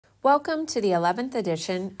Welcome to the 11th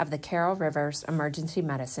edition of the Carol Rivers Emergency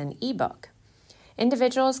Medicine ebook.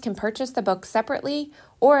 Individuals can purchase the book separately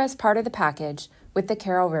or as part of the package with the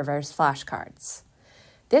Carol Rivers flashcards.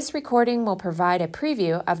 This recording will provide a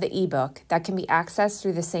preview of the ebook that can be accessed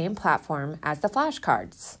through the same platform as the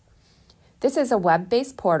flashcards. This is a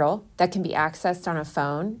web-based portal that can be accessed on a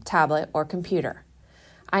phone, tablet, or computer.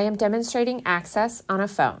 I am demonstrating access on a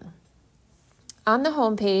phone. On the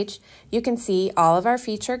home page, you can see all of our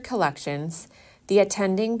featured collections, the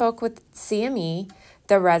attending book with CME,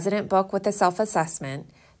 the resident book with the self-assessment,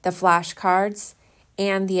 the flashcards,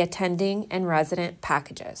 and the attending and resident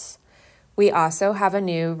packages. We also have a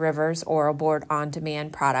new Rivers Oral Board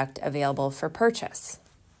on-demand product available for purchase.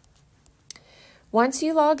 Once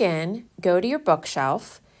you log in, go to your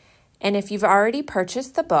bookshelf, and if you've already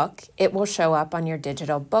purchased the book, it will show up on your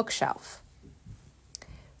digital bookshelf.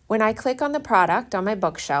 When I click on the product on my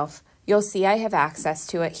bookshelf, you'll see I have access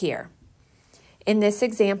to it here. In this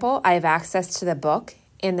example, I have access to the book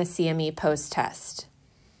and the CME post-test.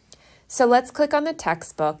 So let's click on the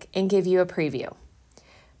textbook and give you a preview.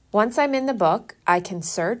 Once I'm in the book, I can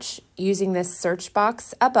search using this search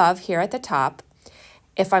box above here at the top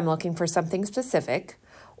if I'm looking for something specific,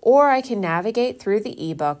 or I can navigate through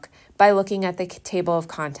the ebook by looking at the table of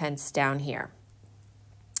contents down here.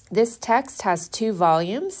 This text has 2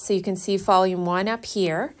 volumes, so you can see volume 1 up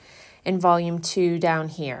here and volume 2 down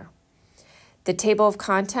here. The table of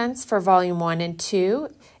contents for volume 1 and 2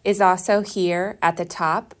 is also here at the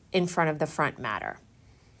top in front of the front matter.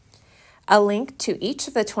 A link to each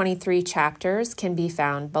of the 23 chapters can be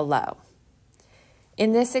found below.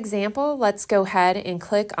 In this example, let's go ahead and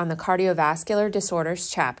click on the cardiovascular disorders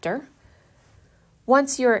chapter.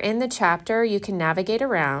 Once you're in the chapter, you can navigate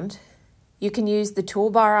around. You can use the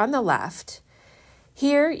toolbar on the left.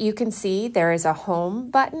 Here you can see there is a home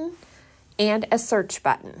button and a search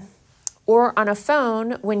button. Or on a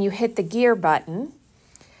phone, when you hit the gear button,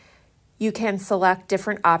 you can select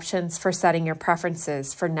different options for setting your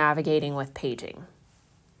preferences for navigating with paging.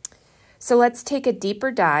 So let's take a deeper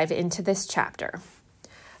dive into this chapter.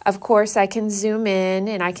 Of course, I can zoom in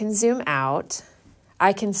and I can zoom out.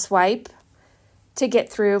 I can swipe to get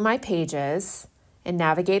through my pages and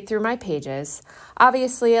navigate through my pages.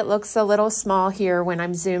 Obviously, it looks a little small here when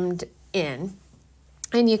I'm zoomed in.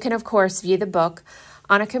 And you can, of course, view the book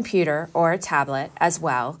on a computer or a tablet as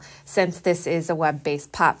well, since this is a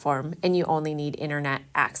web-based platform and you only need internet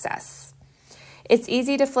access. It's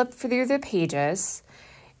easy to flip through the pages.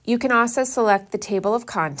 You can also select the table of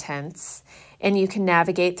contents, and you can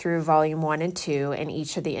navigate through volume 1 and 2 in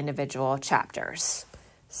each of the individual chapters.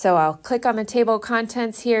 So I'll click on the table of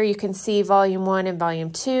contents here. You can see volume 1 and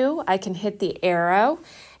volume 2. I can hit the arrow,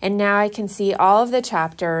 and now I can see all of the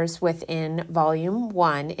chapters within volume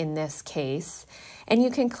 1 in this case. And you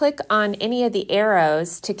can click on any of the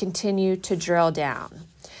arrows to continue to drill down.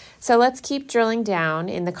 So let's keep drilling down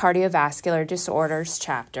in the cardiovascular disorders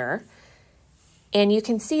chapter. And you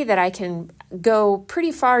can see that I can go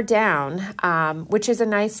pretty far down, which is a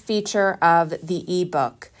nice feature of the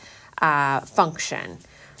ebook function.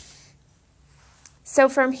 So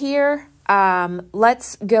from here,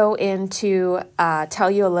 let's go into tell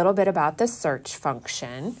you a little bit about the search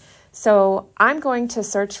function. So I'm going to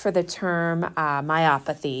search for the term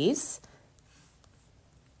myopathies.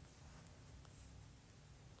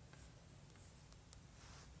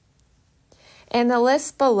 And the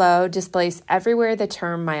list below displays everywhere the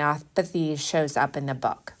term myopathies shows up in the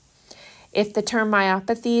book. If the term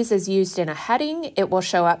myopathies is used in a heading, it will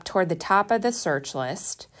show up toward the top of the search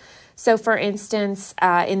list. So for instance,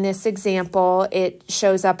 in this example, it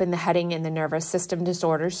shows up in the heading in the nervous system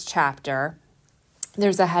disorders chapter.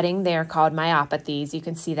 There's a heading there called myopathies. You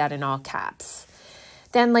can see that in all caps.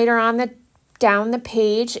 Then later on down the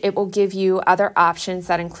page, it will give you other options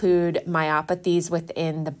that include myopathies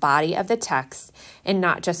within the body of the text and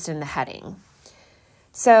not just in the heading.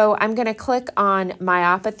 So I'm going to click on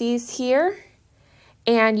myopathies here,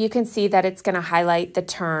 and you can see that it's going to highlight the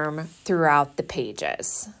term throughout the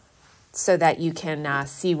pages so that you can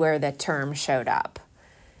see where the term showed up.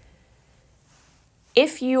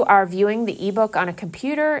 If you are viewing the ebook on a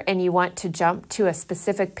computer and you want to jump to a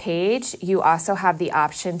specific page, you also have the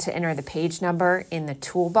option to enter the page number in the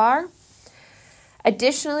toolbar.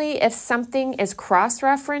 Additionally, if something is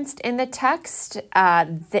cross-referenced in the text,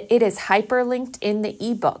 it is hyperlinked in the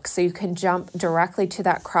ebook, so you can jump directly to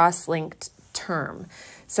that cross-linked term.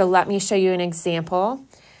 So let me show you an example.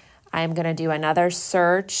 I'm going to do another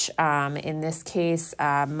search, in this case,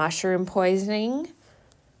 mushroom poisoning,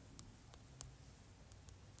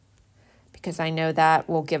 because I know that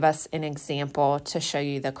will give us an example to show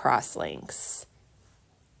you the cross links.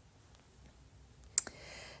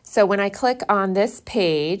 So when I click on this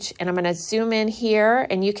page, and I'm going to zoom in here,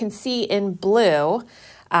 and you can see in blue,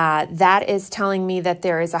 that is telling me that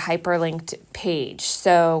there is a hyperlinked page.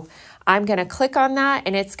 So I'm going to click on that,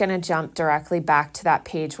 and it's going to jump directly back to that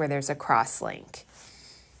page where there's a cross link.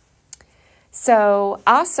 So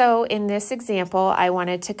also in this example, I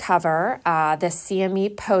wanted to cover the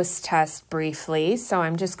CME post test briefly. So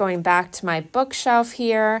I'm just going back to my bookshelf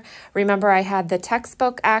here. Remember, I had the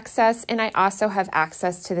textbook access, and I also have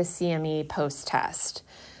access to the CME post test.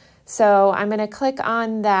 So I'm going to click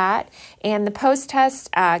on that, and the post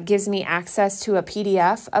test gives me access to a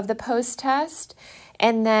PDF of the post test.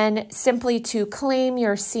 And then simply to claim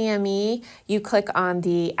your CME, you click on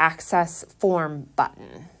the Access Form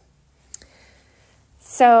button.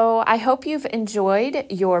 So I hope you've enjoyed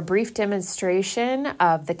your brief demonstration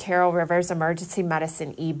of the Carol Rivers Emergency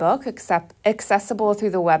Medicine ebook, accessible through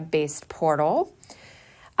the web-based portal.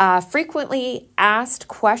 Frequently asked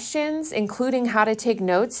questions, including how to take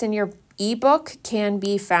notes in your ebook, can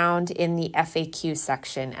be found in the FAQ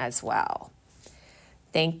section as well.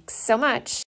 Thanks so much.